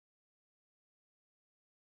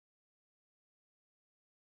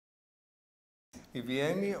Η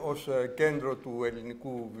Βιέννη ως κέντρο του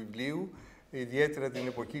ελληνικού βιβλίου, ιδιαίτερα την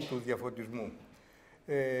εποχή του Διαφωτισμού.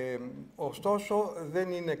 Ωστόσο,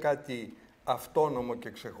 δεν είναι κάτι αυτόνομο και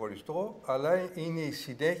ξεχωριστό, αλλά είναι η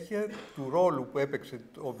συνέχεια του ρόλου που έπαιξε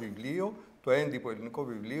το βιβλίο, το έντυπο ελληνικό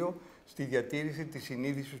βιβλίο, στη διατήρηση της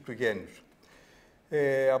συνείδησης του γένους.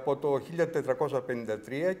 Από το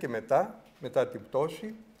 1453 και μετά την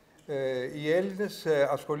πτώση, οι Έλληνες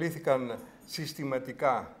ασχολήθηκαν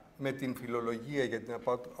συστηματικά με την φιλολογία για την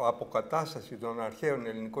αποκατάσταση των αρχαίων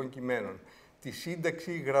ελληνικών κειμένων, τη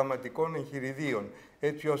σύνταξη γραμματικών εγχειριδίων,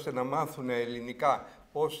 έτσι ώστε να μάθουν ελληνικά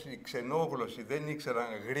όσοι ξενόγλωσσοι δεν ήξεραν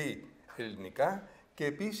γρή ελληνικά, και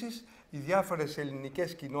επίσης οι διάφορες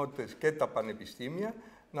ελληνικές κοινότητες και τα πανεπιστήμια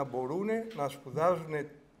να μπορούν να σπουδάζουν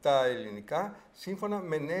τα ελληνικά σύμφωνα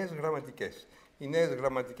με νέες γραμματικές. Οι νέες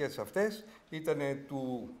γραμματικές αυτές ήταν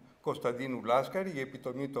του Κωνσταντίνου Βλάσκαρη, η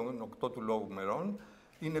επιτομή των 8 του λόγου μερών.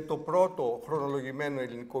 Είναι το πρώτο χρονολογημένο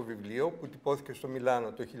ελληνικό βιβλίο που τυπώθηκε στο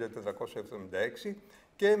Μιλάνο το 1476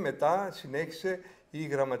 και μετά συνέχισε η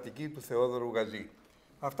γραμματική του Θεόδωρου Γαζή.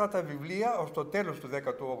 Αυτά τα βιβλία ως το τέλος του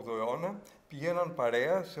 18ου αιώνα πηγαίναν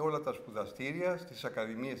παρέα σε όλα τα σπουδαστήρια, στις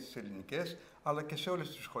ακαδημίες της ελληνικές, αλλά και σε όλες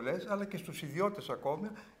τις σχολές, αλλά και στους ιδιώτες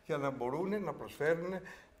ακόμα, για να μπορούν να προσφέρουν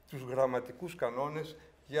τους γραμματικούς κανόνες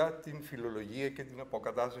για την φιλολογία και την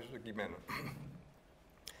αποκατάσταση των κειμένων.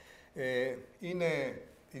 Είναι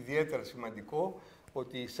ιδιαίτερα σημαντικό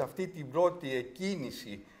ότι σε αυτή την πρώτη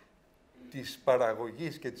εκκίνηση της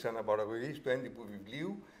παραγωγής και της αναπαραγωγής του έντυπου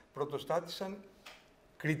βιβλίου πρωτοστάτησαν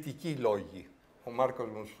κριτικοί λόγοι. Ο Μάρκος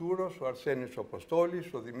Μουνστούρος, ο Αρσένιος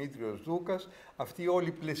Αποστόλης, ο Δημήτριος Δούκας, αυτοί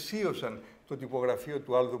όλοι πλαισίωσαν το τυπογραφείο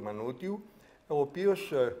του Άλδου Μανούτιου, ο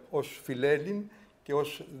οποίος ως φιλέλλην και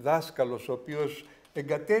ως δάσκαλος, ο οποίος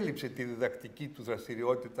εγκατέλειψε τη διδακτική του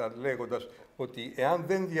δραστηριότητα λέγοντας ότι εάν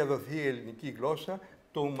δεν διαδοθεί η ελληνική γλώσσα,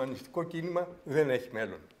 το ουμανιστικό κίνημα δεν έχει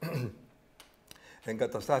μέλλον.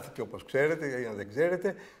 Εγκαταστάθηκε, όπως ξέρετε, ή αν δεν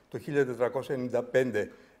ξέρετε, το 1495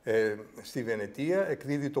 στη Βενετία,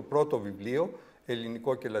 εκδίδει το πρώτο βιβλίο,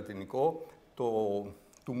 ελληνικό και λατινικό,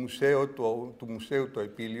 του Μουσείου το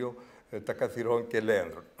Επίλιο, τα Καθηρών και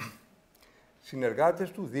Λέανδρων.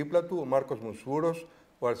 Συνεργάτες του, δίπλα του, ο Μάρκος Μουνστούρος,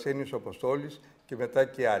 ο Αρσένιος Αποστόλης και μετά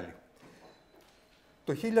και άλλοι.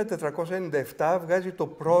 Το 1497 βγάζει το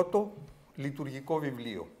πρώτο λειτουργικό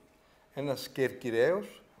βιβλίο. Ένας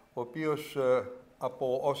Κερκυραίος, ο οποίος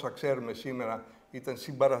από όσα ξέρουμε σήμερα ήταν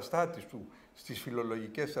συμπαραστάτης του στις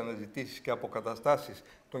φιλολογικές αναζητήσεις και αποκαταστάσεις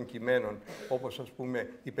των κειμένων, όπως ας πούμε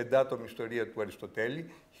η πεντάτομη ιστορία του Αριστοτέλη,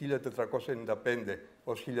 1495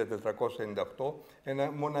 ως 1498,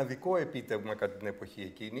 ένα μοναδικό επίτευγμα κατά την εποχή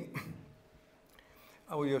εκείνη.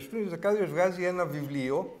 Ο Ιωσήφιος Δεκάδιος βγάζει ένα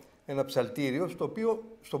βιβλίο, ένα ψαλτήριο, στο οποίο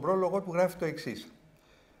στον πρόλογο του γράφει το εξής.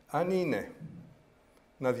 Αν είναι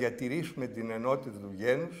να διατηρήσουμε την ενότητα του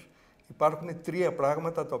γένους, υπάρχουν τρία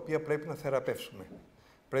πράγματα τα οποία πρέπει να θεραπεύσουμε.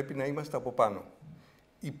 Πρέπει να είμαστε από πάνω.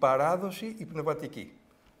 Η παράδοση, η πνευματική.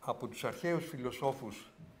 Από τους αρχαίους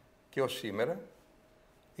φιλοσόφους και ως σήμερα,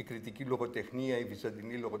 η κριτική λογοτεχνία, η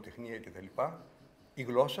βυζαντινή λογοτεχνία κτλ. Η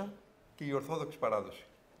γλώσσα και η ορθόδοξη παράδοση.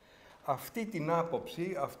 Αυτή την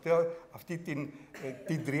άποψη, αυτή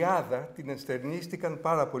την τριάδα την ενστερνίστηκαν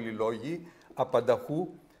πάρα πολλοί λόγοι, απανταχού,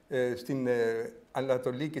 στην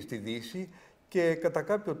Ανατολή και στη Δύση, και κατά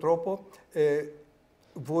κάποιο τρόπο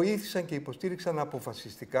βοήθησαν και υποστήριξαν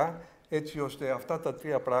αποφασιστικά, έτσι ώστε αυτά τα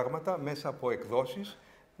τρία πράγματα μέσα από εκδόσεις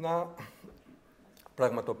να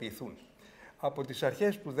πραγματοποιηθούν. Από τις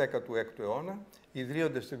αρχές του 16ου αιώνα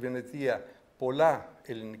ιδρύονται στη Βενετία πολλά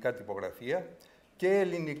ελληνικά τυπογραφεία και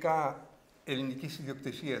ελληνικής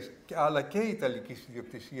ιδιοκτησίας, αλλά και ιταλικής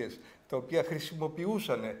ιδιοκτησίας, τα οποία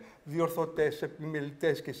χρησιμοποιούσαν διορθωτές,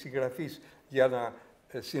 επιμελητές και συγγραφείς για να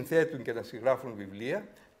συνθέτουν και να συγγράφουν βιβλία,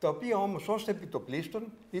 τα οποία όμως ως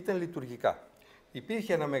επιτοπλίστων ήταν λειτουργικά.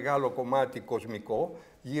 Υπήρχε ένα μεγάλο κομμάτι κοσμικό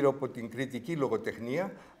γύρω από την κριτική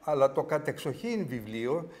λογοτεχνία, αλλά το κατεξοχήν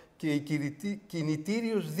βιβλίο και η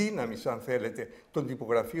κινητήριος δύναμης, αν θέλετε, των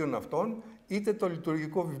τυπογραφίων αυτών, ήταν το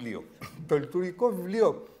λειτουργικό βιβλίο. Το λειτουργικό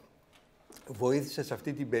βιβλίο βοήθησε σε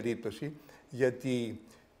αυτή την περίπτωση, γιατί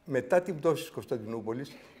μετά την πτώση της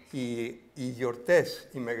Κωνσταντινούπολης, οι γιορτές,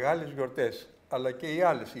 οι μεγάλες γιορτές, αλλά και οι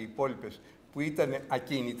άλλες, οι υπόλοιπες, που ήταν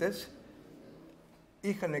ακίνητες,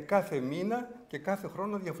 είχαν κάθε μήνα και κάθε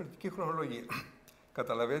χρόνο διαφορετική χρονολογία.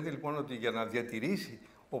 Καταλαβαίνετε λοιπόν ότι για να διατηρήσει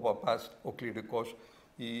ο παπάς, ο κληρικός,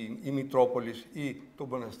 η Μητρόπολης ή το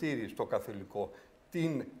μοναστήρι στο καθολικό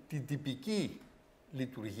την τυπική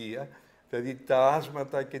λειτουργία, δηλαδή τα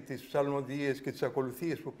άσματα και τις ψαλμοδίες και τις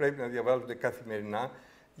ακολουθίες που πρέπει να διαβάζονται καθημερινά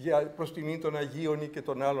προς τιμή των Αγίων ή και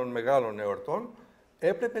των άλλων μεγάλων εορτών,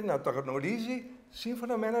 έπρεπε να τα γνωρίζει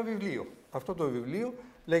σύμφωνα με ένα βιβλίο. Αυτό το βιβλίο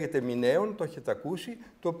λέγεται Μηνέων, το έχετε ακούσει,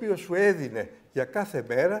 το οποίο σου έδινε για κάθε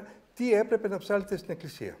μέρα τι έπρεπε να ψάλετε στην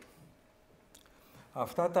εκκλησία.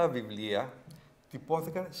 Αυτά τα βιβλία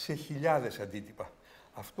τυπώθηκαν σε χιλιάδες αντίτυπα.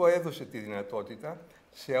 Αυτό έδωσε τη δυνατότητα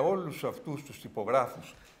σε όλους αυτούς τους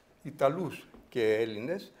τυπογράφους, Ιταλούς και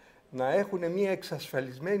Έλληνες, να έχουν μια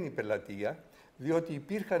εξασφαλισμένη πελατεία, διότι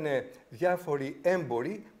υπήρχαν διάφοροι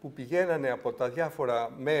έμποροι που πηγαίνανε από τα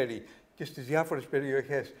διάφορα μέρη και στις διάφορες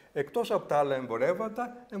περιοχές. Εκτός από τα άλλα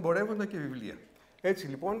εμπορεύονταν και βιβλία. Έτσι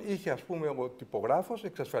λοιπόν είχε, ας πούμε, ο τυπογράφος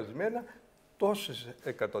εξασφαλισμένα τόσες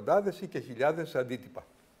εκατοντάδες ή και χιλιάδες αντίτυπα.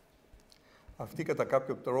 Αυτή κατά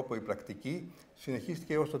κάποιο τρόπο η πρακτική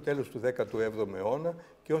συνεχίστηκε έως το τέλος του 17ου αιώνα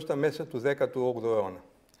και ως τα μέσα του 18ου αιώνα.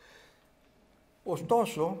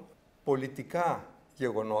 Ωστόσο, πολιτικά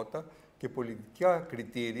γεγονότα και πολιτικά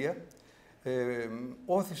κριτήρια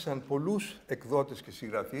όθησαν πολλούς εκδότες και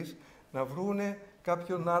συγγραφείς να βρούνε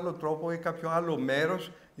κάποιον άλλο τρόπο ή κάποιο άλλο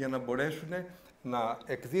μέρος για να μπορέσουν να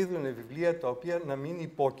εκδίδουν βιβλία τα οποία να μην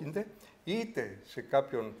υπόκεινται είτε σε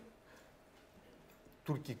κάποιον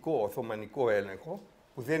τουρκικό, οθωμανικό έλεγχο,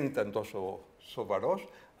 που δεν ήταν τόσο σοβαρός,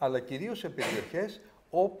 αλλά κυρίως σε περιοχές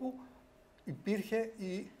όπου υπήρχε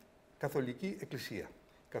η Καθολική Εκκλησία.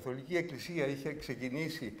 Η Καθολική Εκκλησία είχε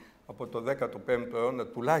ξεκινήσει από το 15ο αιώνα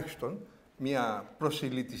τουλάχιστον μια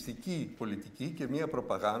προσελητιστική πολιτική και μια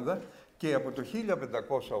προπαγάνδα και από το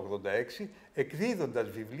 1586 εκδίδοντας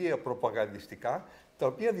βιβλία προπαγανδιστικά τα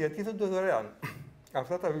οποία διατίθενται δωρεάν.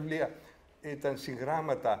 Αυτά τα βιβλία ήταν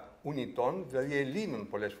συγγράμματα Ουνιτών, δηλαδή Ελλήνων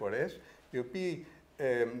πολλές φορές, οι οποίοι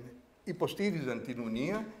υποστήριζαν την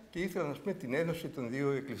Ουνία και ήθελαν, ας πούμε, την ένωση των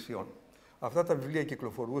δύο εκκλησιών. Αυτά τα βιβλία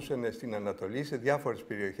κυκλοφορούσαν στην Ανατολή, σε διάφορες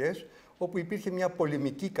περιοχές, όπου υπήρχε μια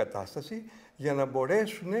πολεμική κατάσταση για να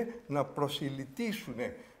μπορέσουν να προσιλητήσουν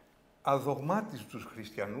αδογμάτιστους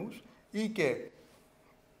χριστιανούς ή και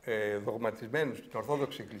δογματισμένους στην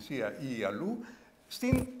Ορθόδοξη Εκκλησία ή αλλού,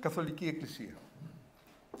 στην Καθολική Εκκλησία.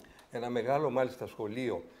 Ένα μεγάλο, μάλιστα,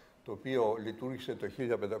 σχολείο, το οποίο λειτουργήσε το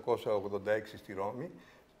 1586 στη Ρώμη,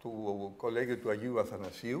 του Κολέγιο του Αγίου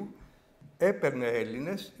Αθανασίου, έπαιρνε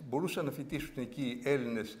Έλληνες, μπορούσαν να φοιτήσουν εκεί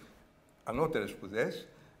Έλληνες ανώτερες σπουδές,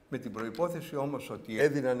 με την προϋπόθεση όμως ότι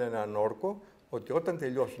έδιναν έναν όρκο, ότι όταν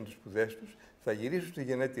τελειώσουν τις σπουδές τους, θα γυρίσουν στη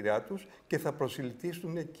γενέτειρά τους και θα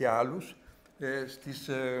προσιλητήσουν και άλλους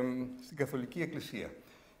στην Καθολική Εκκλησία.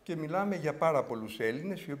 Και μιλάμε για πάρα πολλούς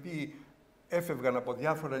Έλληνες, οι οποίοι έφευγαν από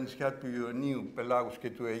διάφορα νησιά του Ιωνίου, Πελάγους και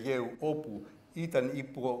του Αιγαίου, όπου ήταν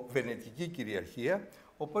υπό βενετική κυριαρχία,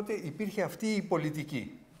 οπότε υπήρχε αυτή η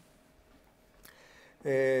πολιτική.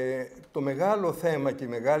 Το μεγάλο θέμα και η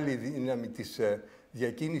μεγάλη δύναμη της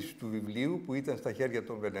διακίνησης του βιβλίου, που ήταν στα χέρια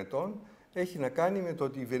των Βενετών, έχει να κάνει με το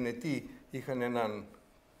ότι οι Βενετοί είχαν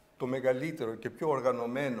το μεγαλύτερο και πιο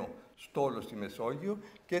οργανωμένο στόλο στη Μεσόγειο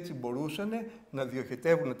και έτσι μπορούσαν να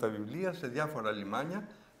διοχετεύουν τα βιβλία σε διάφορα λιμάνια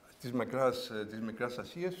της Μικράς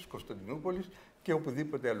Ασίας, της Κωνσταντινούπολης και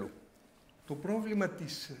οπουδήποτε αλλού. Το πρόβλημα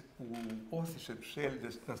που όθησε τους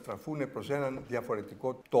Έλληνες να στραφούν προς έναν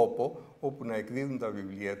διαφορετικό τόπο όπου να εκδίδουν τα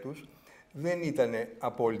βιβλία τους δεν ήταν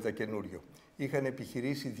απόλυτα καινούριο. Είχαν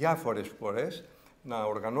επιχειρήσει διάφορες φορές να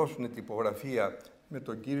οργανώσουν τυπογραφία με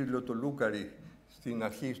τον Κύριλλο το Λούκαρη στην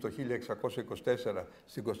αρχή, στο 1624,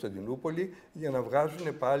 στην Κωνσταντινούπολη, για να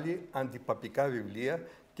βγάζουν πάλι αντιπαπικά βιβλία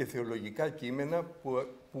και θεολογικά κείμενα που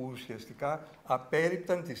ουσιαστικά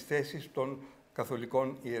απέρριπταν τις θέσεις των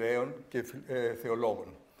καθολικών ιερέων και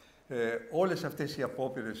θεολόγων. Όλες αυτές οι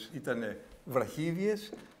απόπειρες ήταν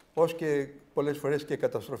βραχύδιες, ως και πολλές φορές και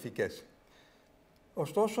καταστροφικές.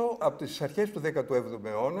 Ωστόσο, από τις αρχές του 17ου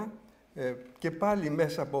αιώνα και πάλι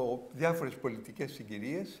μέσα από διάφορες πολιτικές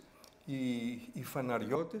συγκυρίες, οι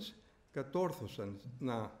φαναριώτες κατόρθωσαν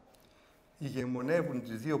να ηγεμονεύουν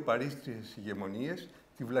τις δύο παρίστριες ηγεμονίες,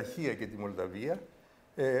 τη Βλαχία και τη Μολδαβία,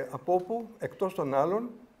 από όπου, εκτός των άλλων,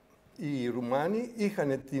 οι Ρουμάνοι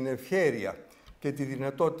είχαν την ευχέρεια και τη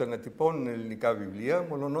δυνατότητα να τυπώνουν ελληνικά βιβλία,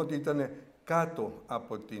 μολονότι ήταν κάτω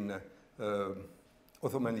από την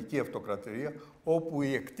Οθωμανική Αυτοκρατορία, όπου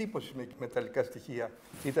η εκτύπωση με μεταλλικά στοιχεία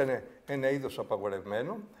ήταν ένα είδος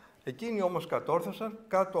απαγορευμένο. Εκείνοι όμως κατόρθωσαν,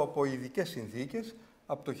 κάτω από ειδικές συνθήκες,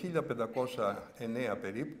 από το 1509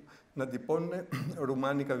 περίπου, να τυπώνουν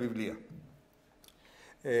ρουμάνικα βιβλία.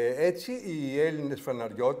 Έτσι, οι Έλληνες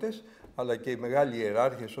φαναριώτες, αλλά και οι μεγάλοι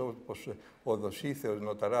ιεράρχες όπως ο Δοσίθεος,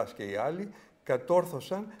 Νοταράς και οι άλλοι,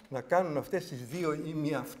 κατόρθωσαν να κάνουν αυτές τις δύο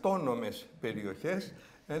ημιαυτόνομες περιοχές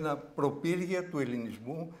ένα προπύργια του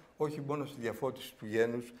ελληνισμού, όχι μόνο στη διαφώτιση του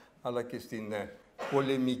γένους, αλλά και στην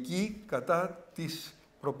πολεμική κατά της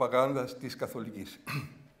προπαγάνδας της Καθολικής.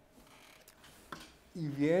 Η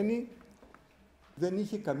Βιέννη δεν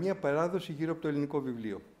είχε καμία παράδοση γύρω από το ελληνικό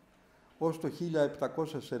βιβλίο. ως το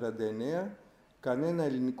 1749 κανένα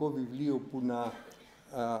ελληνικό βιβλίο που να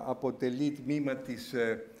αποτελεί τμήμα της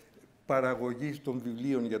παραγωγής των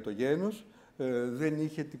βιβλίων για το γένος δεν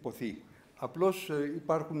είχε τυπωθεί. Απλώς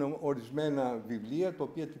υπάρχουν ορισμένα βιβλία, τα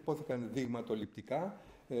οποία τυπώθηκαν δειγματοληπτικά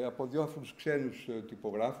από διάφορους ξένους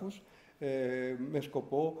τυπογράφους, με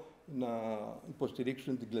σκοπό να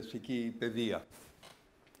υποστηρίξουν την κλασική παιδεία.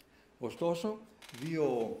 Ωστόσο,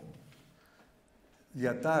 δύο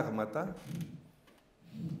διατάγματα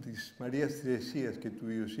της Μαρίας Θηρεσίας και του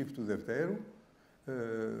Ιωσήφ του Δευτέρου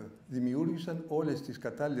δημιούργησαν όλες τις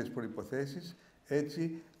κατάλληλες προϋποθέσεις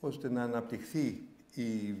έτσι ώστε να αναπτυχθεί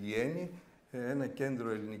η Βιέννη, ένα κέντρο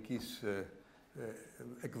ελληνικής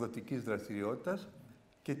εκδοτικής δραστηριότητας.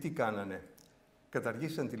 Και τι κάνανε?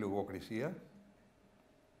 Καταργήσαν τη λογοκρισία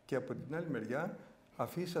και από την άλλη μεριά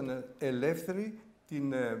αφήσανε ελεύθερη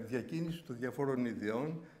την διακίνηση των διαφόρων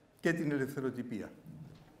ιδεών και την ελευθεροτυπία.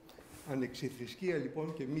 Ανεξιθρησκεία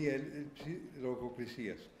λοιπόν και μία έλλειψη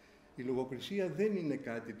λογοκρισίας. Η λογοκρισία δεν είναι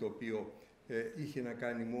κάτι το οποίο είχε να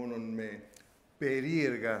κάνει μόνο με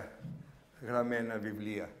περίεργα γραμμένα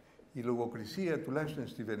βιβλία. Η λογοκρισία, τουλάχιστον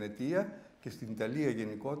στη Βενετία και στην Ιταλία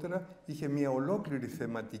γενικότερα, είχε μια ολόκληρη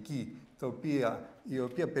θεματική, η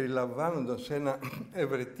οποία περιλαμβάνονταν σε ένα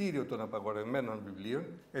ευρετήριο των απαγορευμένων βιβλίων,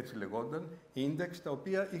 έτσι λεγόταν, ίντεξ, τα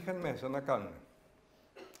οποία είχαν μέσα να κάνουν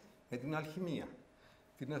με την αλχημία,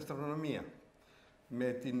 την αστρονομία,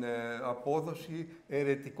 με την απόδοση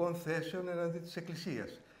αιρετικών θέσεων εναντί της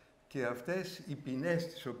Εκκλησίας. Και αυτές οι ποινές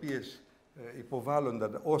τις οποίες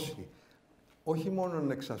υποβάλλονταν όσοι όχι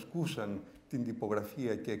μόνο εξασκούσαν την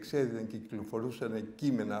τυπογραφία και εξέδιδαν και κυκλοφορούσαν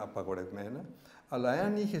κείμενα απαγορευμένα, αλλά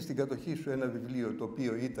εάν είχε στην κατοχή σου ένα βιβλίο το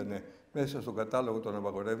οποίο ήταν μέσα στον κατάλογο των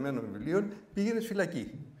απαγορευμένων βιβλίων, πήγαινες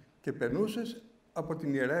φυλακή και περνούσες από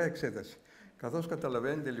την Ιερά Εξέταση. Καθώς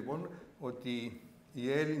καταλαβαίνετε λοιπόν ότι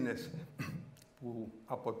οι Έλληνες που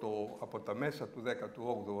από τα μέσα του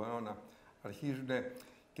 18ου αιώνα αρχίζουν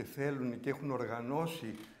και θέλουν και έχουν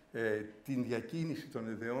οργανώσει την διακίνηση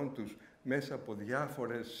των ιδεών τους μέσα από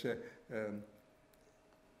διάφορες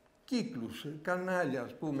κύκλους, κανάλια,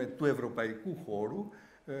 ας πούμε, του ευρωπαϊκού χώρου,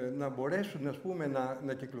 να μπορέσουν, ας πούμε,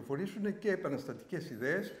 να κυκλοφορήσουν και επαναστατικές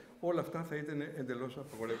ιδέες, όλα αυτά θα ήταν εντελώς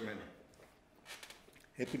απαγορευμένα.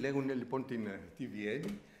 Επιλέγουν λοιπόν τη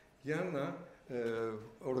Βιέννη για να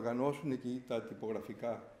οργανώσουν εκεί τα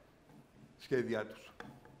τυπογραφικά σχέδιά τους.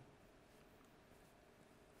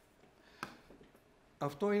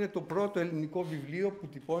 Αυτό είναι το πρώτο ελληνικό βιβλίο που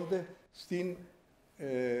τυπώνεται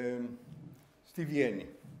στη Βιέννη.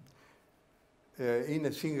 Είναι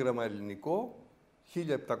σύγγραμμα ελληνικό,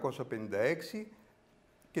 1756,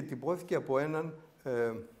 και τυπώθηκε από έναν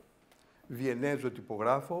Βιενέζο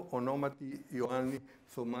τυπογράφο, ονόματι Ιωάννη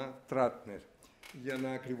Θωμά Τράτνερ. Για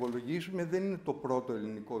να ακριβολογήσουμε, δεν είναι το πρώτο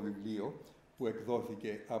ελληνικό βιβλίο που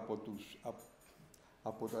εκδόθηκε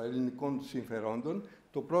από τα ελληνικών συμφερόντων.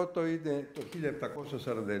 Το πρώτο είναι το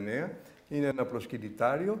 1749, είναι ένα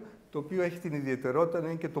προσκυνητάριο, το οποίο έχει την ιδιαιτερότητα να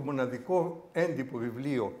είναι και το μοναδικό έντυπου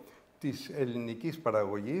βιβλίο της ελληνικής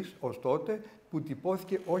παραγωγής ως τότε, που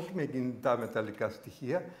τυπώθηκε όχι με κινητά μεταλλικά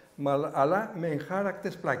στοιχεία, αλλά με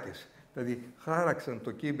εγχάρακτες πλάκες. Δηλαδή, χάραξαν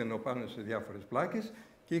το κείμενο πάνω σε διάφορες πλάκες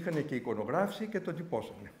και είχαν και εικονογράφηση και το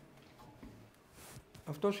τυπώσανε.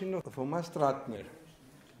 Αυτός είναι ο Θωμάς Τράτνερ,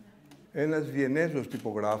 ένας Βιενέζος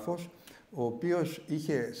τυπογράφος, ο οποίος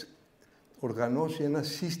είχε οργανώσει ένα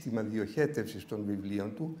σύστημα διοχέτευσης των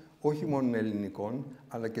βιβλίων του, όχι μόνο ελληνικών,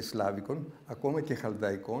 αλλά και σλάβικων, ακόμα και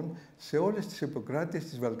χαλδαϊκών, σε όλες τις επικράτειες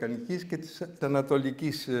της Βαλκανικής και της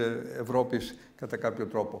Ανατολικής Ευρώπης, κατά κάποιο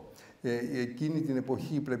τρόπο. Εκείνη την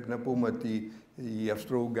εποχή πρέπει να πούμε ότι η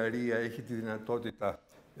Αυστρο-Ουγγαρία έχει τη δυνατότητα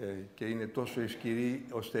και είναι τόσο ισχυρή,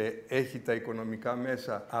 ώστε έχει τα οικονομικά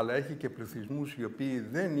μέσα, αλλά έχει και πληθυσμούς οι οποίοι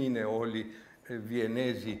δεν είναι όλοι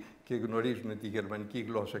Βιενέζοι και γνωρίζουν τη γερμανική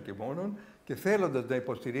γλώσσα και μόνον, και θέλοντας να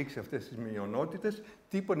υποστηρίξει αυτές τις μειονότητες,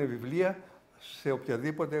 τύπωνε βιβλία σε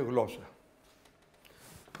οποιαδήποτε γλώσσα.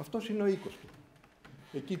 Αυτός είναι ο οίκος του.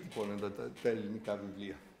 Εκεί τυπώνονται τα ελληνικά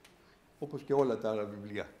βιβλία, όπως και όλα τα άλλα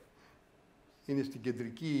βιβλία. Είναι στην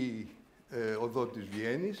κεντρική οδό της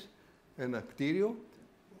Βιέννης, ένα κτίριο,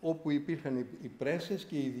 όπου υπήρχαν οι πρέσες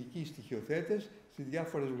και οι ειδικοί στοιχειοθέτες στις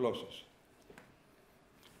διάφορες γλώσσες.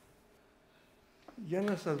 Για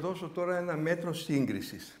να σας δώσω τώρα ένα μέτρο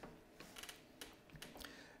σύγκρισης.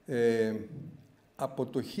 Από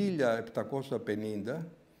το 1750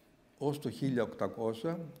 ως το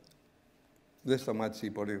 1800, δεν σταμάτησε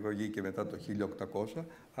η παραγωγή και μετά το 1800,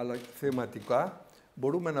 αλλά θεματικά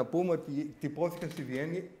μπορούμε να πούμε ότι τυπώθηκαν στη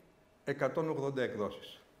Βιέννη 180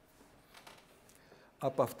 εκδόσεις.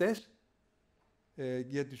 Από αυτές,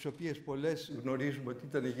 για τις οποίες πολλές γνωρίζουμε ότι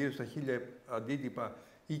ήταν γύρω στα 1000 αντίτυπα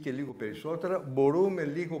ή και λίγο περισσότερα, μπορούμε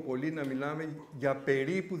λίγο πολύ να μιλάμε για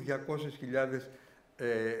περίπου 200.000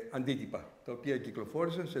 αντίτυπα, τα οποία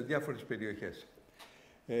κυκλοφόρησαν σε διάφορες περιοχές.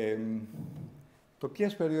 Το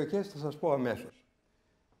ποιες περιοχές θα σας πω αμέσως.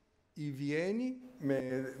 Η Βιέννη,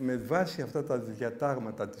 με βάση αυτά τα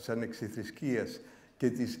διατάγματα της ανεξιθρησκείας και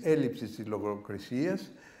της έλλειψης της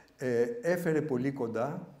λογοκρισίας, έφερε πολύ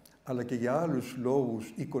κοντά, αλλά και για άλλους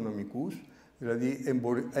λόγους οικονομικούς, δηλαδή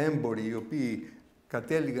έμποροι οι οποίοι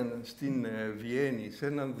κατέληγαν στην Βιέννη σε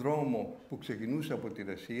έναν δρόμο που ξεκινούσε από τη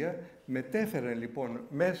Ρωσία, μετέφεραν λοιπόν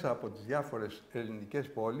μέσα από τις διάφορες ελληνικές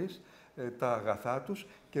πόλεις τα αγαθά τους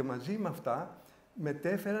και μαζί με αυτά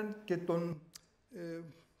μετέφεραν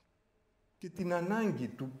και την ανάγκη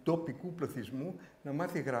του τοπικού πληθυσμού να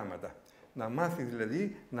μάθει γράμματα. Να μάθει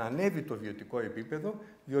δηλαδή να ανέβει το βιωτικό επίπεδο,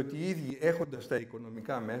 διότι οι ίδιοι έχοντας τα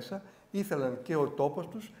οικονομικά μέσα, ήθελαν και ο τόπος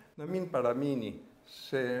τους να μην παραμείνει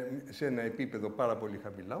σε ένα επίπεδο πάρα πολύ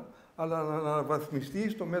χαμηλό, αλλά να αναβαθμιστεί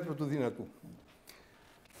στο μέτρο του δυνατού.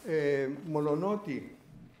 Μολονότι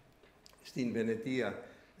στην Βενετία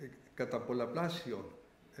κατά πολλαπλάσιο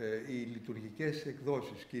οι λειτουργικές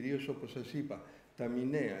εκδόσεις, κυρίως όπως σας είπα, τα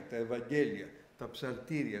μηνέα, τα Ευαγγέλια, τα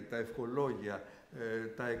ψαλτήρια, τα ευχολόγια,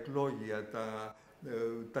 τα εκλόγια,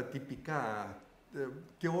 τα τυπικά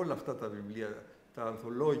και όλα αυτά τα βιβλία, τα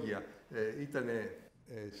ανθολόγια ήταν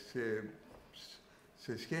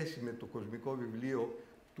σε σχέση με το κοσμικό βιβλίο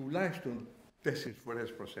τουλάχιστον 4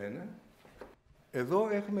 φορές προς 1. Εδώ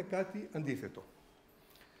έχουμε κάτι αντίθετο.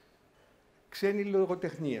 Ξένη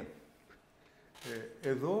λογοτεχνία.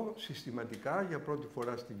 Εδώ συστηματικά για πρώτη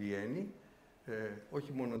φορά στη Βιέννη,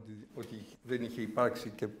 όχι μόνο ότι δεν είχε υπάρξει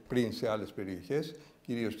και πριν σε άλλες περιοχές,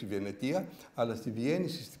 κυρίως στη Βενετία, αλλά στη Βιέννη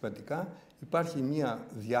συστηματικά υπάρχει μία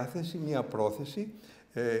διάθεση, μία πρόθεση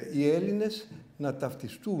οι Έλληνες να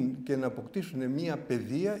ταυτιστούν και να αποκτήσουν μία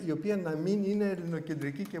παιδεία η οποία να μην είναι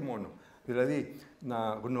ελληνοκεντρική και μόνο. Δηλαδή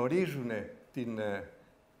να γνωρίζουν την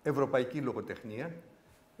ευρωπαϊκή λογοτεχνία,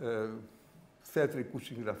 θέατρικούς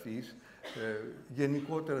συγγραφείς,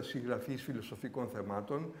 γενικότερα συγγραφείς φιλοσοφικών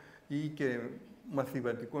θεμάτων ή και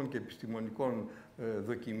μαθηματικών και επιστημονικών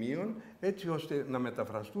δοκιμίων, έτσι ώστε να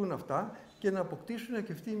μεταφραστούν αυτά και να αποκτήσουν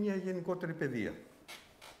και αυτή μια γενικότερη παιδεία.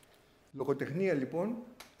 Λογοτεχνία, λοιπόν,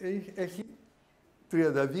 έχει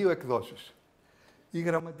 32 εκδόσεις. Η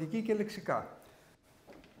γραμματική και λεξικά.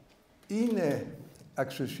 Είναι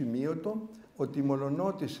αξιοσημείωτο ότι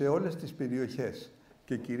μολονότι σε όλες τις περιοχές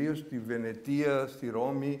και κυρίως στη Βενετία, στη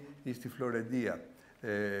Ρώμη ή στη Φλωρεντία,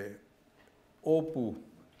 όπου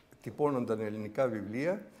τυπώνονταν ελληνικά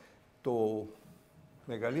βιβλία, το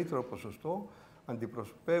μεγαλύτερο ποσοστό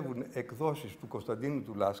αντιπροσωπεύουν εκδόσεις του Κωνσταντίνου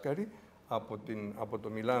του Λάσκαρη από το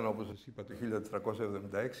Μιλάνο, όπως σας είπα, το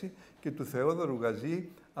 1476 και του Θεόδωρου Γαζή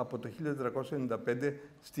από το 1495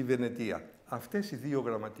 στη Βενετία. Αυτές οι δύο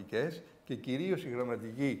γραμματικές και κυρίως η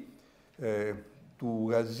γραμματική του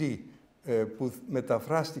Γαζή που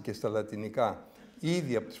μεταφράστηκε στα λατινικά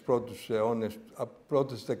ήδη από τις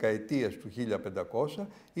πρώτες δεκαετίες του 1500,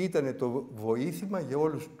 ήταν το βοήθημα για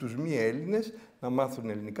όλους τους μη Έλληνες να μάθουν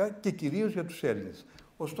ελληνικά και κυρίως για τους Έλληνες.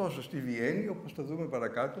 Ωστόσο, στη Βιέννη, όπως θα δούμε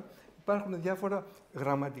παρακάτω, υπάρχουν διάφορα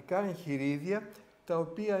γραμματικά εγχειρίδια τα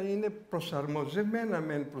οποία είναι προσαρμοζεμένα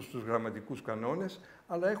μεν προς τους γραμματικούς κανόνες,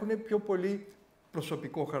 αλλά έχουν πιο πολύ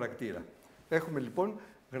προσωπικό χαρακτήρα. Έχουμε λοιπόν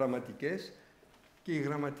γραμματικές και οι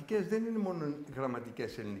γραμματικές δεν είναι μόνο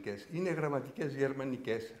γραμματικές ελληνικές, είναι γραμματικές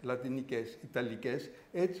γερμανικές, λατινικές, ιταλικές,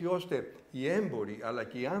 έτσι ώστε οι έμποροι αλλά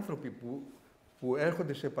και οι άνθρωποι που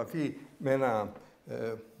έρχονται σε επαφή με ένα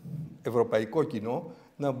ευρωπαϊκό κοινό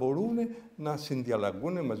να μπορούν να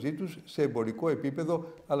συνδιαλλαγούν μαζί τους σε εμπορικό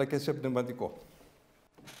επίπεδο αλλά και σε πνευματικό.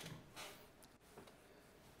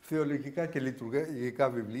 Θεολογικά και λειτουργικά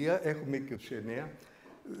βιβλία έχουμε 29.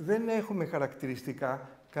 Δεν έχουμε χαρακτηριστικά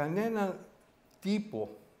κανένα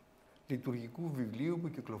τύπο λειτουργικού βιβλίου που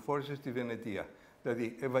κυκλοφόρησε στη Βενετία.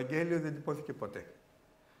 Δηλαδή, Ευαγγέλιο δεν τυπώθηκε ποτέ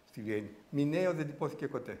στη Βιέννη. Μηναίο δεν τυπώθηκε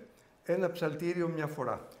ποτέ. Ένα ψαλτήριο μια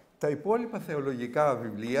φορά. Τα υπόλοιπα θεολογικά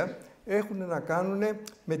βιβλία έχουν να κάνουν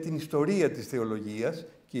με την ιστορία της θεολογίας,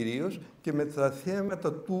 κυρίως, και με τα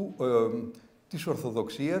θέματα της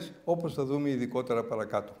Ορθοδοξίας, όπως θα δούμε ειδικότερα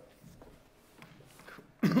παρακάτω.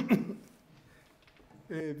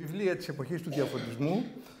 Βιβλία της εποχής του Διαφωτισμού,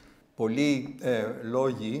 πολλοί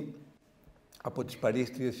λόγοι από τις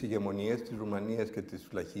παρήστριες ηγεμονίες της Ρουμανίας και της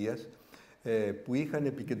Βλαχίας, που είχαν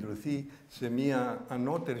επικεντρωθεί σε μια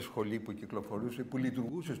ανώτερη σχολή που κυκλοφορούσε, που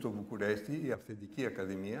λειτουργούσε στο Βουκουρέστι, η Αυθεντική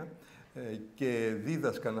Ακαδημία, και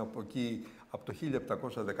δίδασκαν από εκεί από το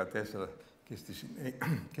 1714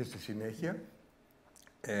 και στη συνέχεια,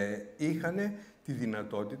 είχαν τη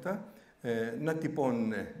δυνατότητα να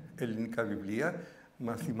τυπώνουν ελληνικά βιβλία,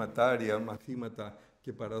 μαθηματάρια, μαθήματα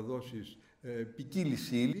και παραδόσεις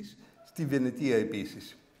ποικίλης ύλης, στη Βενετία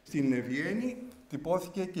επίσης. Στην Βιέννη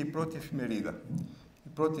τυπώθηκε και η πρώτη εφημερίδα. Η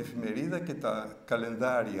πρώτη εφημερίδα και τα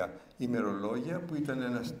καλενδάρια ημερολόγια, που ήταν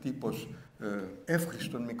ένας τύπος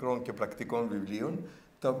εύχριστων μικρών και πρακτικών βιβλίων,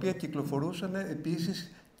 τα οποία κυκλοφορούσαν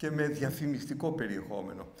επίσης και με διαφημιστικό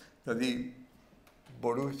περιεχόμενο. Δηλαδή,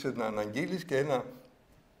 μπορούσες να αναγγείλεις και ένα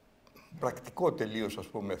πρακτικό τελείως, ας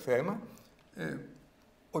πούμε, θέμα,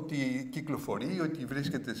 ότι κυκλοφορεί, ότι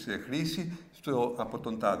βρίσκεται σε χρήση από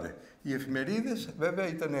τον τάδε. Οι εφημερίδες, βέβαια,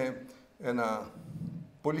 ήταν ένα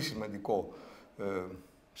πολύ σημαντικό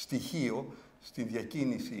στοιχείο στη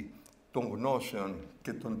διακίνηση των γνώσεων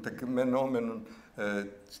και των τεκμενόμενων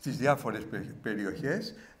στις διάφορες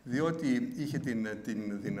περιοχές, διότι είχε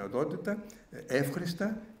την δυνατότητα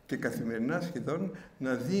εύχριστα και καθημερινά σχεδόν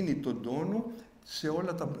να δίνει τον τόνο σε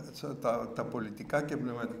όλα τα πολιτικά και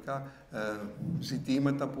πνευματικά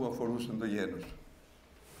ζητήματα που αφορούσαν το γένος.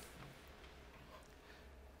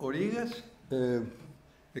 Ο Ρήγας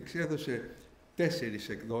εξέδωσε 4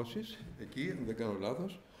 εκδόσεις, εκεί, αν δεν κάνω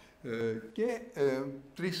λάθος, και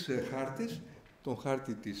 3 χάρτες, τον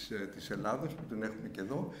χάρτη της Ελλάδος, που τον έχουμε και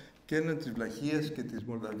εδώ, και έναν της Βλαχίας και της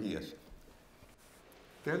Μολδαβίας.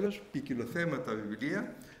 Τέλος, ποικιλοθέματα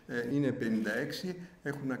βιβλία, είναι 56,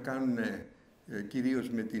 έχουν να κάνουν κυρίως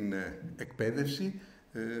με την εκπαίδευση,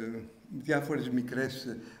 διάφορες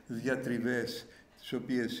μικρές διατριβές, τις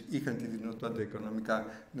οποίες είχαν τη δυνατότητα οικονομικά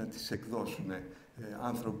να τις εκδώσουν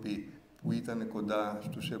άνθρωποι που ήταν κοντά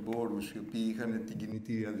στους εμπόρους, οι οποίοι είχαν την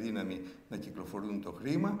κινητήρια δύναμη να κυκλοφορούν το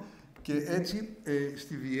χρήμα. Και έτσι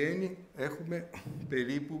στη Βιέννη έχουμε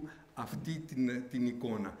περίπου αυτή την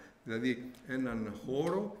εικόνα. Δηλαδή έναν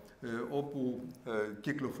χώρο όπου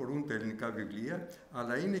κυκλοφορούν τα ελληνικά βιβλία,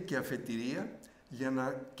 αλλά είναι και αφετηρία για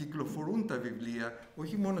να κυκλοφορούν τα βιβλία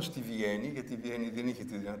όχι μόνο στη Βιέννη, γιατί η Βιέννη δεν είχε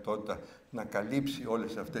τη δυνατότητα να καλύψει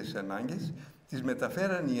όλες αυτές τις ανάγκες, τις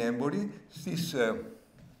μεταφέραν οι έμποροι στις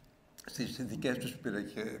δικές τους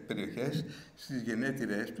περιοχές, στις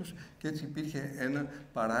γενέτειρές τους, και έτσι υπήρχε ένα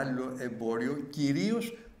παράλληλο εμπόριο,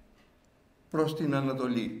 κυρίως προς την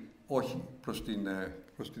Ανατολή, όχι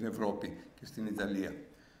προς την Ευρώπη και στην Ιταλία.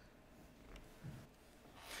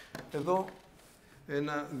 Εδώ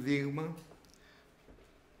ένα δείγμα,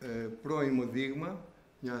 πρώιμο δείγμα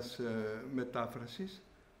μιας μετάφρασης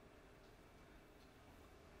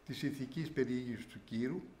της ηθικής περιήγησης του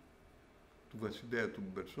Κύρου, του βασιλέα του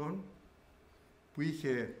Μπερσών, που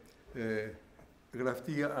είχε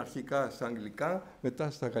γραφτεί αρχικά στα αγγλικά,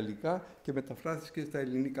 μετά στα γαλλικά και μεταφράστηκε στα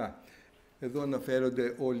ελληνικά. Εδώ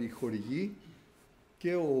αναφέρονται όλοι οι χορηγοί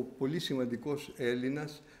και ο πολύ σημαντικός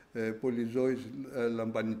Έλληνας Πολυζώης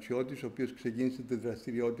Λαμπανιτσιώτης, ο οποίος ξεκίνησε τη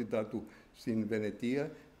δραστηριότητά του στην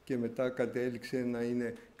Βενετία και μετά κατέληξε να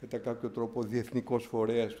είναι κατά κάποιο τρόπο διεθνικός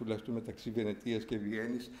φορέας, τουλάχιστον μεταξύ Βενετίας και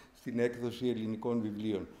Βιέννης, στην έκδοση ελληνικών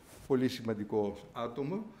βιβλίων. Πολύ σημαντικό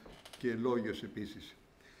άτομο και λόγιος επίσης.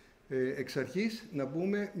 Εξ αρχής να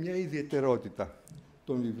πούμε μια ιδιαιτερότητα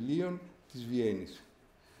των βιβλίων της Βιέννης.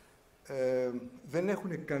 Δεν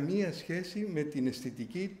έχουν καμία σχέση με την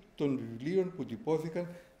αισθητική των βιβλίων που τυπώθηκαν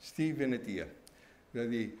στη Βενετία.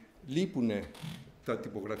 Δηλαδή, λείπουν τα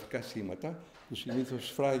τυπογραφικά σήματα που συνήθως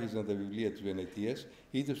σφράγιζαν τα βιβλία της Βενετίας,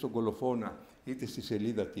 είτε στον κολοφόνα είτε στη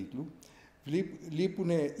σελίδα τίτλου. Λείπουν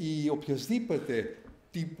οι οποιασδήποτε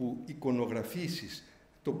τύπου εικονογραφήσεις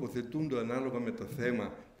τοποθετούνται ανάλογα με το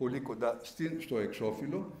θέμα πολύ κοντά στο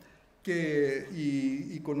εξώφυλλο, και οι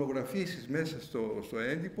εικονογραφήσεις μέσα στο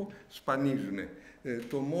έντυπο σπανίζουν.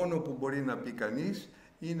 Το μόνο που μπορεί να πει κανείς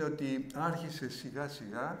είναι ότι άρχισε σιγά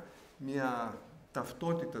σιγά μια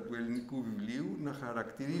ταυτότητα του ελληνικού βιβλίου να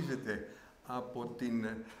χαρακτηρίζεται από την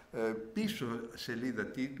πίσω σελίδα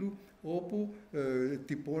τίτλου, όπου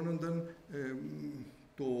τυπώνονταν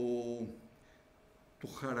το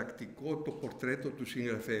χαρακτικό, το πορτρέτο του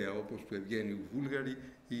συγγραφέα, όπως του Ευγένιου Βούλγαρη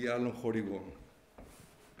ή άλλων χορηγών.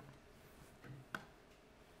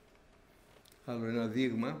 Άλλο ένα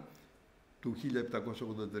δείγμα του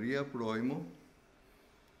 1783, πρώιμο,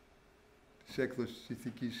 της έκδοσης της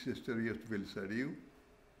ηθικής Ιστορίας του Βελισσαρίου,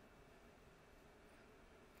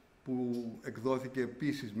 που εκδόθηκε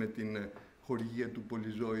επίσης με την χορηγία του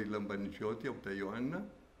Πολυζώη Λαμπανιτσιώτη από τα Ιωάννα,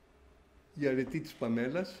 η αρετή της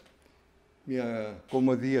Παμέλας, μια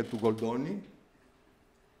κομμωδία του Γκολντόνη,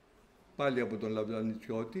 πάλι από τον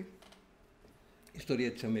Λαμπανιτσιώτη,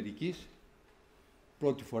 Ιστορία της Αμερικής,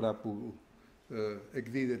 πρώτη φορά που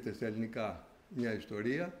εκδίδεται στα ελληνικά μια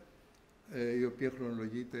ιστορία, η οποία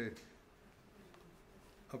χρονολογείται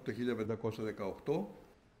από το 1518,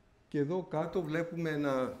 και εδώ κάτω βλέπουμε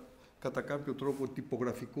ένα κατά κάποιο τρόπο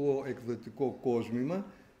τυπογραφικό εκδοτικό κόσμημα,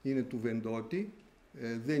 είναι του Βεντότη,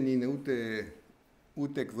 δεν είναι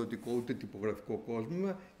ούτε εκδοτικό ούτε τυπογραφικό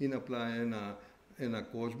κόσμημα, είναι απλά ένα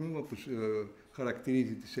κόσμημα που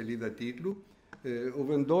χαρακτηρίζει τη σελίδα τίτλου. Ο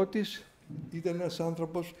Βεντότης ήταν ένας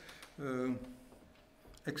άνθρωπος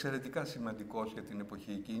εξαιρετικά σημαντικός για την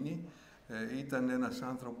εποχή εκείνη. Ήταν ένας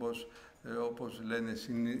άνθρωπος, όπως λένε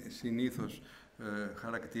συνήθως,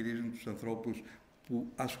 χαρακτηρίζουν τους ανθρώπους που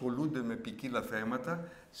ασχολούνται με ποικίλα θέματα,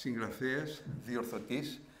 συγγραφέας,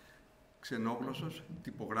 διορθωτής, ξενόγλωσσος,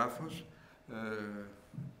 τυπογράφος,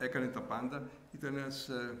 έκανε τα πάντα. Ήταν ένας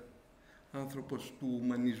άνθρωπος του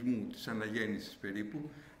ουμανισμού, της αναγέννησης περίπου,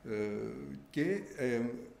 και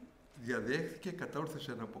διαδέχθηκε,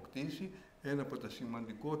 κατόρθωσε να αποκτήσει ένα από τα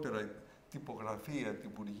σημαντικότερα τυπογραφία,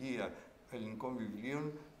 τυπουργία ελληνικών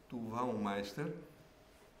βιβλίων του Βάουμάιστερ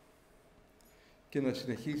και να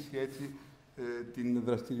συνεχίσει έτσι την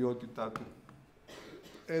δραστηριότητά του.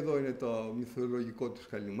 Εδώ είναι το μυθολογικό της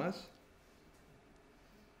Χαλιμάς.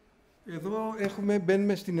 Εδώ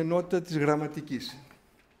μπαίνουμε στην ενότητα της γραμματικής.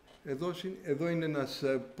 Εδώ είναι ένας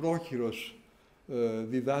πρόχειρος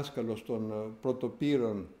διδάσκαλος των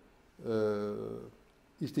πρωτοπήρων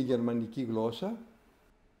στη γερμανική γλώσσα.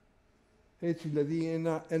 Έτσι, δηλαδή,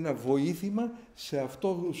 ένα βοήθημα σε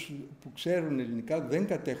αυτούς που ξέρουν ελληνικά, δεν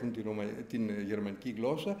κατέχουν την γερμανική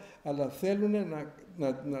γλώσσα, αλλά θέλουν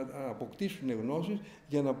να αποκτήσουν γνώσεις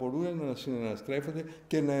για να μπορούν να συναναστρέφονται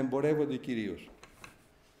και να εμπορεύονται κυρίως.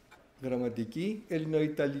 Γραμματική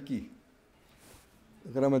ελληνοϊταλική.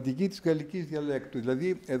 Γραμματική της γαλλικής διαλέκτου.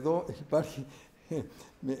 Δηλαδή, εδώ υπάρχει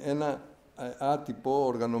ένα άτυπο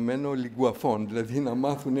οργανωμένο λιγκουαφών, δηλαδή να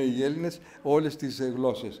μάθουν οι Έλληνες όλες τις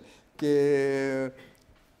γλώσσες.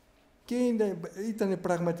 Και ήταν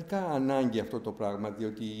πραγματικά ανάγκη αυτό το πράγμα,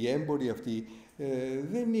 διότι οι έμποροι αυτοί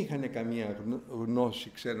δεν είχαν καμία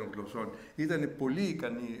γνώση ξένων γλωσσών. Ήταν πολύ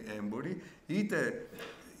ικανοί έμποροι,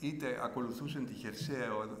 είτε ακολουθούσαν τη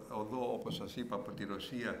χερσαία οδό, όπως σας είπα, από τη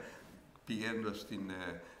Ρωσία πηγαίνοντας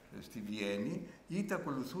στη Βιέννη, είτε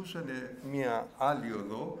ακολουθούσαν μια άλλη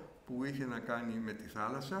οδό που είχε να κάνει με τη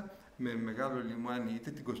θάλασσα, με μεγάλο λιμάνι,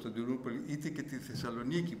 είτε την Κωνσταντινούπολη, είτε και τη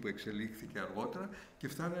Θεσσαλονίκη που εξελίχθηκε αργότερα, και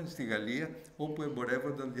φτάνανε στη Γαλλία, όπου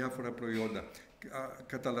εμπορεύονταν διάφορα προϊόντα.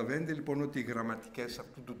 Καταλαβαίνετε λοιπόν ότι οι γραμματικές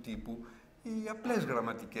αυτού του τύπου, οι απλές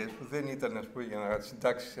γραμματικές, που δεν ήταν, ας πούμε, για να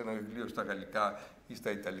συντάξεις ένα βιβλίο στα γαλλικά ή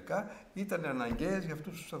στα ιταλικά, ήταν αναγκαίες για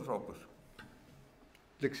αυτούς τους ανθρώπους.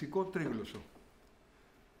 Λεξικό τρίγλωσσο.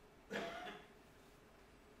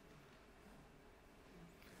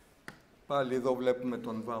 Πάλι εδώ βλέπουμε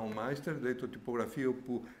τον Βάουμάιστερ, δηλαδή το τυπογραφείο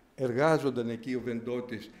που εργάζονταν εκεί ο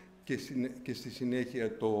Βεντότης και στη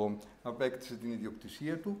συνέχεια απέκτησε την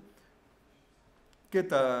ιδιοκτησία του.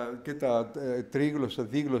 Και τα τρίγλωσσα,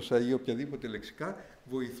 δίγλωσσα ή οποιαδήποτε λεξικά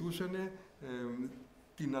βοηθούσαν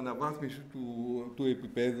την αναβάθμιση του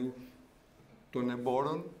επίπεδου των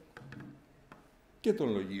εμπόρων και των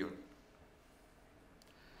λογίων.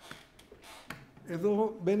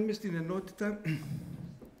 Εδώ μπαίνουμε στην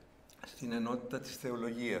ενότητα της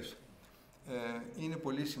θεολογίας. Είναι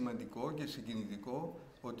πολύ σημαντικό και συγκινητικό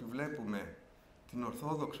ότι βλέπουμε την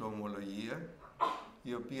Ορθόδοξο ομολογία,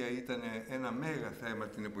 η οποία ήταν ένα μέγα θέμα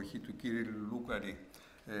την εποχή του Κύριλλου Λούκαρη.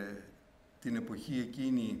 Την εποχή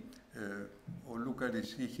εκείνη ο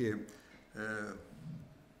Λούκαρης είχε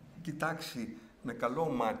κοιτάξει με καλό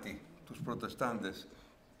μάτι τους προτεστάντες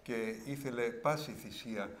και ήθελε πάση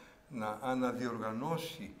θυσία να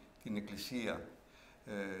αναδιοργανώσει την Εκκλησία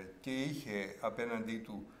και είχε απέναντί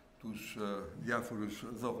του τους διάφορους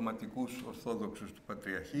δογματικούς Ορθόδοξους του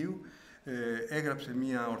Πατριαρχείου. Έγραψε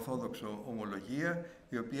μία Ορθόδοξο ομολογία,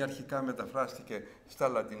 η οποία αρχικά μεταφράστηκε στα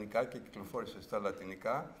λατινικά και κυκλοφόρησε στα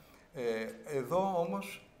λατινικά. Εδώ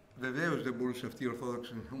όμως, βεβαίως δεν μπορούσε αυτή η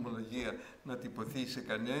Ορθόδοξη ομολογία να τυπωθεί σε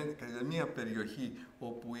καμία περιοχή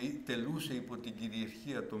όπου τελούσε υπό την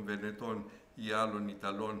κυριαρχία των Βενετών ή άλλων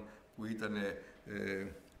Ιταλών που ήταν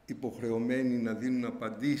υποχρεωμένοι να δίνουν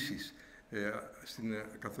απαντήσεις στην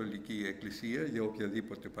Καθολική Εκκλησία για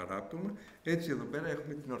οποιαδήποτε παράπτωμα. Έτσι εδώ πέρα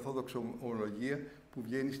έχουμε την Ορθόδοξη ομολογία που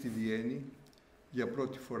βγαίνει στη Βιέννη για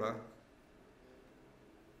πρώτη φορά,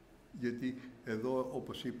 γιατί εδώ,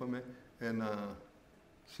 όπως είπαμε, ένα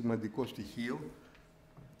σημαντικό στοιχείο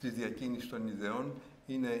της διακίνησης των ιδεών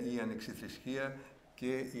είναι η ανεξιθρησκεία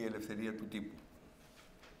και η ελευθερία του τύπου.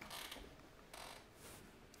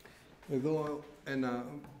 Εδώ ένα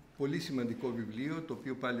πολύ σημαντικό βιβλίο, το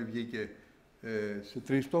οποίο πάλι βγήκε σε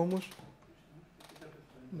 3 τόμους.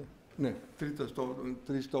 Ναι,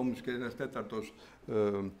 3 τόμους και ένας 4ος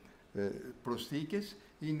προσθήκες.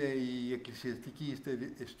 Είναι η εκκλησιαστική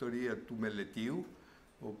ιστορία του Μελετίου,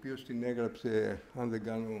 ο οποίος την έγραψε, αν δεν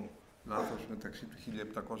κάνω λάθος, μεταξύ του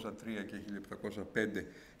 1703 και 1705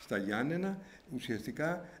 στα Γιάννενα.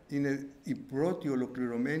 Ουσιαστικά είναι η πρώτη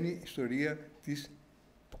ολοκληρωμένη ιστορία της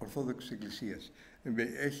Ορθόδοξης Εκκλησίας.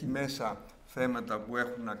 Έχει μέσα θέματα που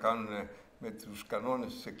έχουν να κάνουν με τους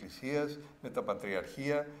κανόνες της Εκκλησίας, με τα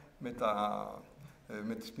Πατριαρχία,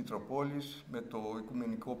 με τις Μητροπόλεις, με το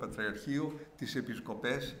Οικουμενικό Πατριαρχείο, τις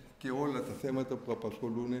Επισκοπές και όλα τα θέματα που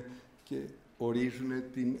απασχολούν και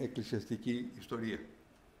ορίζουν την εκκλησιαστική ιστορία.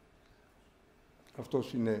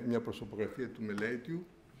 Αυτός είναι μια προσωπογραφία του μελέτιου.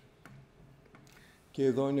 Και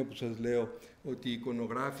εδώ είναι που σας λέω ότι η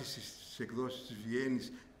εικονογράφηση στις εκδόσεις της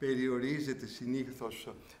Βιέννης περιορίζεται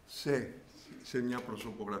συνήθως σε μια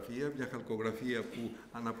προσωπογραφία, μια χαλκογραφία που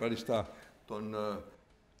αναπαριστά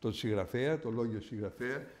τον συγγραφέα, τον λόγιο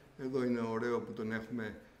συγγραφέα. Εδώ είναι ωραίο που τον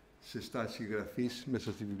έχουμε σε στάση γραφής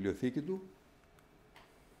μέσα στη βιβλιοθήκη του.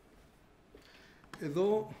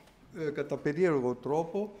 Εδώ, κατά περίεργο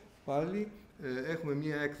τρόπο, πάλι έχουμε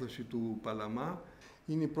μία έκδοση του Παλαμά.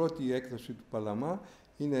 Είναι η πρώτη έκδοση του Παλαμά.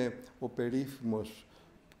 Είναι ο περίφημος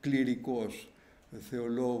κληρικός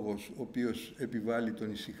θεολόγος, ο οποίος επιβάλλει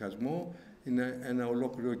τον ησυχασμό. Είναι ένα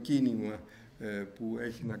ολόκληρο κίνημα που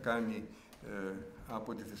έχει να κάνει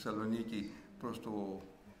από τη Θεσσαλονίκη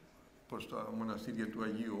προς τα μοναστήρια του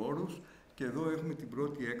Αγίου Όρους. Και εδώ έχουμε την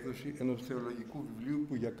πρώτη έκδοση ενός θεολογικού βιβλίου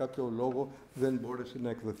που για κάποιο λόγο δεν μπόρεσε να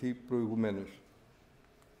εκδοθεί προηγουμένως.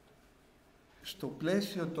 Στο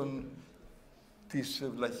πλαίσιο της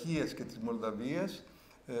Βλαχίας και της Μολδαβίας,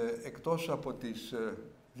 εκτός από τις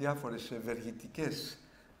διάφορες ευεργετικές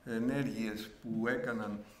ενέργειες που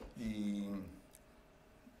έκαναν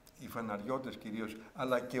οι φαναριώτες κυρίως,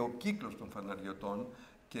 αλλά και ο κύκλος των φαναριωτών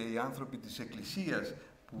και οι άνθρωποι της Εκκλησίας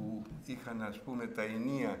που είχαν, ας πούμε, τα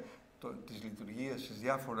ενία της λειτουργίας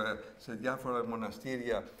σε διάφορα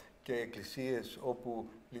μοναστήρια και εκκλησίες όπου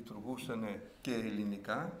λειτουργούσαν και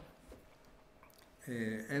ελληνικά.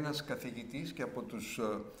 Ένας καθηγητής και από τους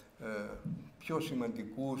πιο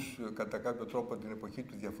σημαντικούς κατά κάποιο τρόπο την εποχή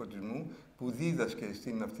του Διαφωτισμού, που δίδασκε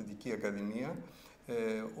στην Αυθεντική Ακαδημία,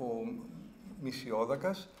 ο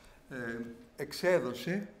Μησιόδακας,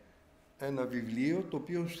 εξέδωσε ένα βιβλίο το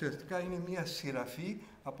οποίο ουσιαστικά είναι μία σειραφή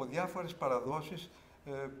από διάφορες παραδόσεις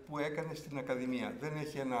που έκανε στην Ακαδημία. Δεν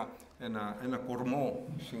έχει ένα κορμό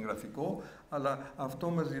συγγραφικό, αλλά αυτό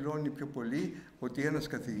μας δηλώνει πιο πολύ ότι ένας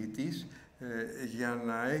καθηγητής για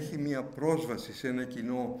να έχει μία πρόσβαση σε ένα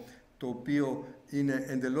κοινό το οποίο είναι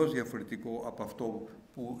εντελώς διαφορετικό από αυτό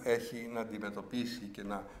που έχει να αντιμετωπίσει και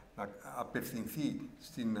να απευθυνθεί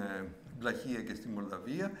στην Βλαχία και στη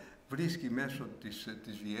Μολδαβία, βρίσκει μέσω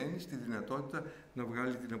της Βιέννης τη δυνατότητα να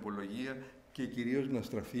βγάλει την απολογία και κυρίως να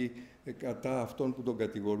στραφεί κατά αυτών που τον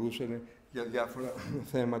κατηγορούσαν για διάφορα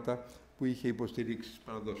θέματα που είχε υποστηρίξει στις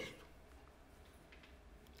παραδόσεις του.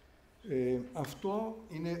 Αυτό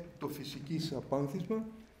είναι το φυσικής απάνθισμα.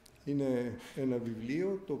 Είναι ένα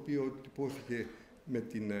βιβλίο το οποίο τυπώθηκε με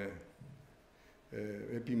την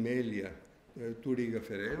επιμέλεια του Ρίγα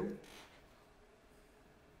Φεραίου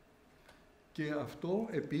και αυτό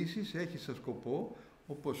επίσης έχει σαν σκοπό,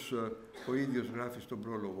 όπως ο ίδιος γράφει στον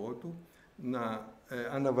πρόλογό του, να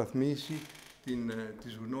αναβαθμίσει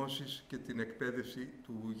τις γνώσεις και την εκπαίδευση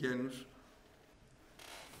του γένους.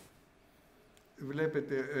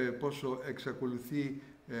 Βλέπετε πόσο εξακολουθεί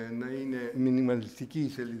να είναι μινιμαλιστική η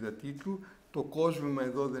σελίδα τίτλου. Το κόσμημα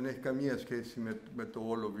εδώ δεν έχει καμία σχέση με το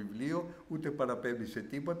όλο βιβλίο, ούτε παραπέμπει σε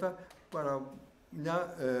τίποτα, παρά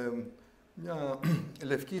μια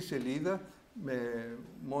λευκή σελίδα με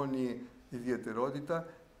μόνη ιδιαιτερότητα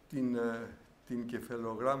την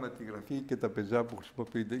κεφαλογράμματη γραφή και τα πεζά που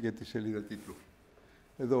χρησιμοποιείται για τη σελίδα τίτλου.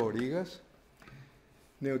 Εδώ ο Ρήγας.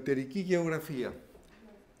 Νεωτερική γεωγραφία.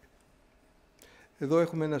 Εδώ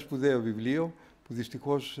έχουμε ένα σπουδαίο βιβλίο που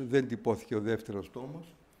δυστυχώς δεν τυπώθηκε ο δεύτερος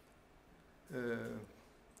τόμος.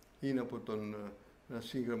 Είναι από ένα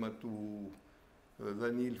σύγγραμμα του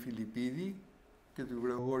Δανιήλ Φιλιππίδη και του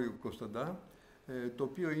Γρηγόριου Κωνσταντά, το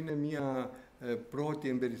οποίο είναι μια πρώτη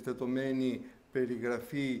εμπεριστατωμένη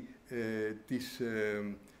περιγραφή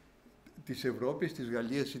της Ευρώπης, της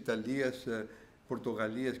Γαλλίας, Ιταλίας,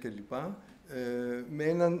 Πορτογαλίας κλπ. Με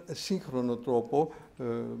έναν σύγχρονο τρόπο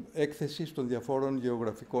έκθεσης των διαφόρων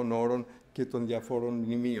γεωγραφικών όρων και των διαφόρων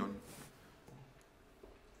μνημείων.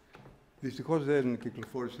 Δυστυχώς δεν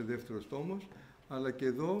κυκλοφόρησε δεύτερος τόμος, αλλά και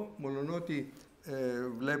εδώ, μολονότι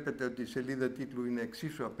βλέπετε ότι η σελίδα τίτλου είναι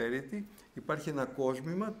εξίσου απέρριτη, υπάρχει ένα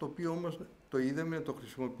κόσμημα, το οποίο όμως το είδαμε να το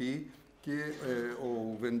χρησιμοποιεί και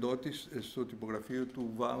ο Βεντότης στο τυπογραφείο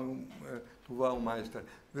του Βάουμάιστερ.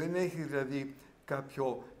 Δεν έχει δηλαδή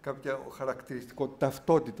κάποιο χαρακτηριστικό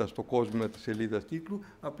ταυτότητα στο κόσμημα της σελίδας τίτλου,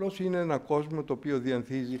 απλώς είναι ένα κόσμημα το οποίο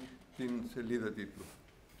διανθίζει την σελίδα τίτλου.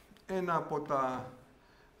 ένα από τα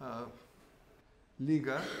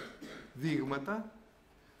λίγα δείγματα,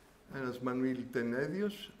 ένας Μανουήλ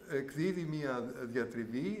Τενέδιος εκδίδει μία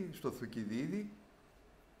διατριβή στο Θουκυδίδη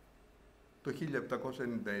το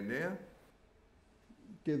 1799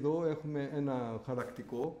 και εδώ έχουμε ένα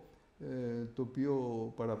χαρακτικό το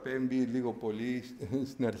οποίο παραπέμπει λίγο πολύ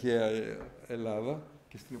στην αρχαία Ελλάδα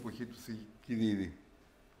και στην εποχή του Θουκυδίδη.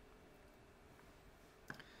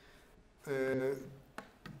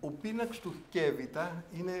 Ο πίναξ του Κέβητα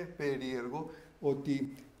είναι περίεργο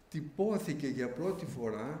ότι τυπώθηκε για πρώτη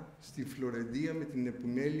φορά στη Φλωρεντία με την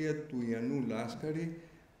επιμέλεια του Ιαννού Λάσκαρη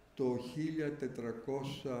το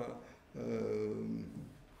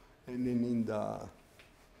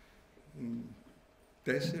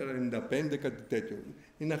 1494-95, κάτι τέτοιο.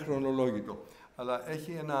 Είναι αχρονολόγητο. Αλλά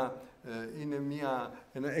έχει είναι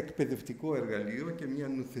ένα εκπαιδευτικό εργαλείο και μια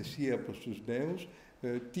νουθεσία προς τους νέους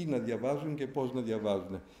τι να διαβάζουν και πώς να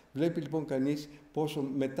διαβάζουν. Βλέπει λοιπόν κανείς πόσο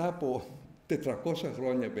μετά από 400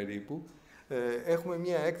 χρόνια περίπου έχουμε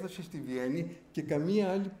μια έκδοση στη Βιέννη και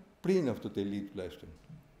καμία άλλη πριν αυτό τελεί τουλάχιστον.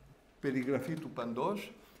 Περιγραφή του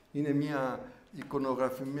παντός είναι μια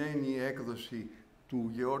εικονογραφημένη έκδοση του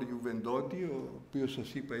Γεώργιου Βεντότη, ο οποίος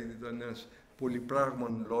σας είπα ήταν ένας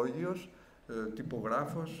πολυπράγμων λόγιος,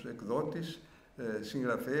 τυπογράφος, εκδότης,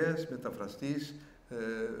 συγγραφέας, μεταφραστής,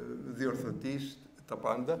 διορθωτής, τα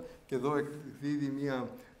πάντα. Και εδώ εκδίδει μια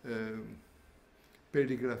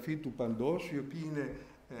περιγραφή του παντός, η οποία είναι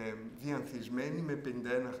διανθισμένη με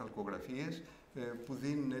 51 χαλκογραφίες, που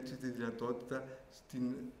δίνουν έτσι τη δυνατότητα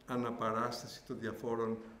στην αναπαράσταση των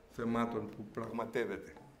διαφόρων θεμάτων που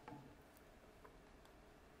πραγματεύεται.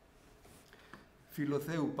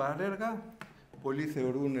 Φιλοθέου Πάρεργα, πολλοί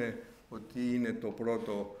θεωρούν ότι είναι το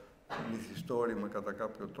πρώτο μυθιστόρημα κατά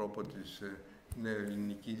κάποιο τρόπο της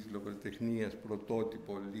νεοελληνικής λογοτεχνίας,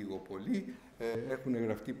 πρωτότυπο λίγο πολύ. Έχουν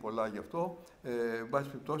γραφτεί πολλά γι' αυτό. Εν πάση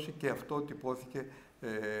περιπτώσει και αυτό τυπώθηκε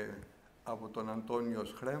από τον Αντώνιο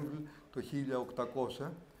Σχρέμβλ το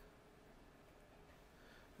 1800.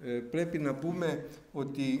 Πρέπει να πούμε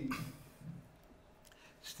ότι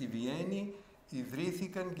στη Βιέννη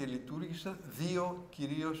ιδρύθηκαν και λειτουργήσαν δύο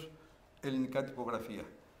κυρίως ελληνικά τυπογραφία.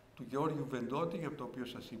 Του Γεώργιου Βεντότη, για το οποίο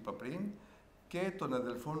σας είπα πριν, και των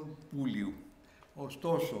αδελφών Πούλιου.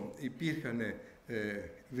 Ωστόσο, υπήρχαν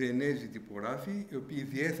Βιεννέζοι τυπογράφοι, οι οποίοι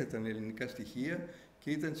διέθεταν ελληνικά στοιχεία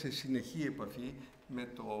και ήταν σε συνεχή επαφή με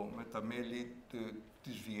τα μέλη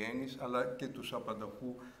της Βιέννης, αλλά και τους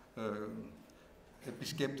απανταχού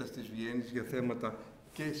επισκέπτες της Βιέννης για θέματα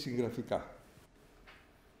και συγγραφικά.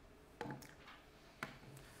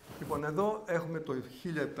 Λοιπόν, εδώ έχουμε το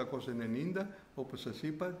 1790, όπως σας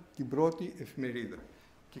είπα, την πρώτη εφημερίδα.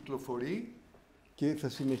 Κυκλοφορεί και θα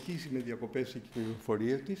συνεχίσει με διακοπές σε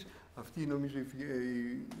κυκλοφορία της. Αυτή νομίζω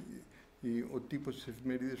ο τύπος της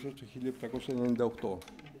εφημερίδας ως το 1798.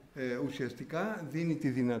 Ουσιαστικά δίνει τη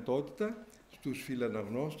δυνατότητα στους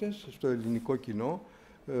φιλαναγνώστες, στο ελληνικό κοινό,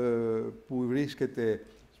 που βρίσκεται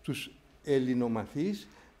στους ελληνομαθείς,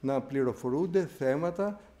 να πληροφορούνται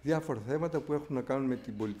διάφορα θέματα που έχουν να κάνουν με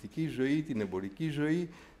την πολιτική ζωή, την εμπορική ζωή,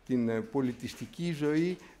 την πολιτιστική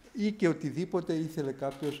ζωή ή και οτιδήποτε ήθελε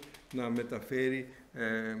κάποιος να μεταφέρει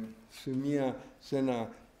σε ένα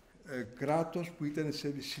κράτος που ήταν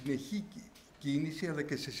σε συνεχή κίνηση αλλά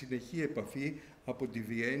και σε συνεχή επαφή από τη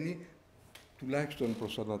Βιέννη, τουλάχιστον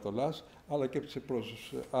προς Ανατολάς, αλλά και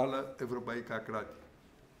προς άλλα ευρωπαϊκά κράτη.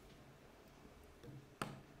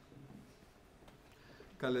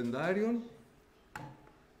 Καλεντάριον.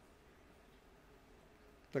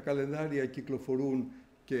 Τα καλεντάρια κυκλοφορούν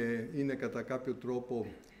και είναι κατά κάποιο τρόπο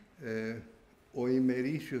ο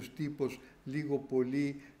ημερήσιος τύπος λίγο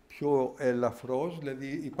πολύ πιο ελαφρώς, δηλαδή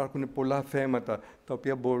υπάρχουν πολλά θέματα τα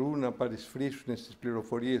οποία μπορούν να παρισφρήσουν στις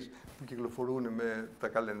πληροφορίες που κυκλοφορούν με τα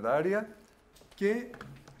καλεντάρια. Και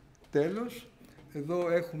τέλος, εδώ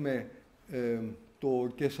έχουμε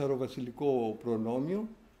το καισαροβασιλικό προνόμιο,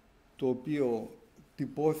 το οποίο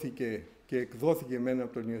τυπώθηκε και εκδόθηκε μένα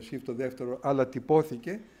από τον Ιωσήφ το δεύτερο, αλλά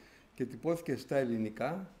τυπώθηκε στα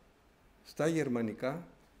ελληνικά, στα γερμανικά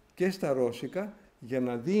και στα ρώσικα, για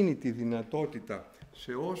να δίνει τη δυνατότητα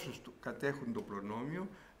σε όσους κατέχουν το προνόμιο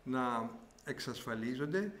να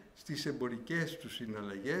εξασφαλίζονται στις εμπορικές τους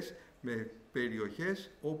συναλλαγές με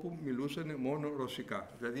περιοχές όπου μιλούσαν μόνο ρωσικά,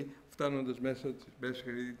 δηλαδή φτάνοντας μέσα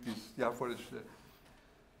τις διάφορες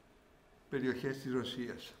περιοχές της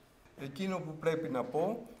Ρωσίας. Εκείνο που πρέπει να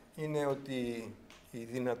πω είναι ότι η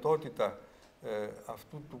δυνατότητα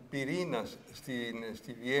αυτού του πυρήνα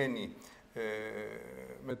στη Βιέννη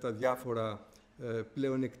με τα διάφορα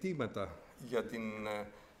πλεονεκτήματα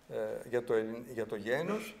για το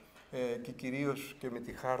γένος και κυρίως και με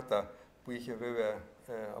τη χάρτα που είχε βέβαια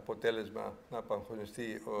αποτέλεσμα να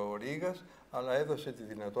απαγχωνιστεί ο Ρήγας, αλλά έδωσε τη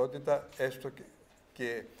δυνατότητα έστω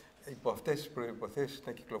και υπό αυτές τις προϋποθέσεις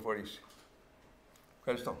να κυκλοφορήσει.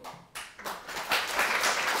 Ευχαριστώ.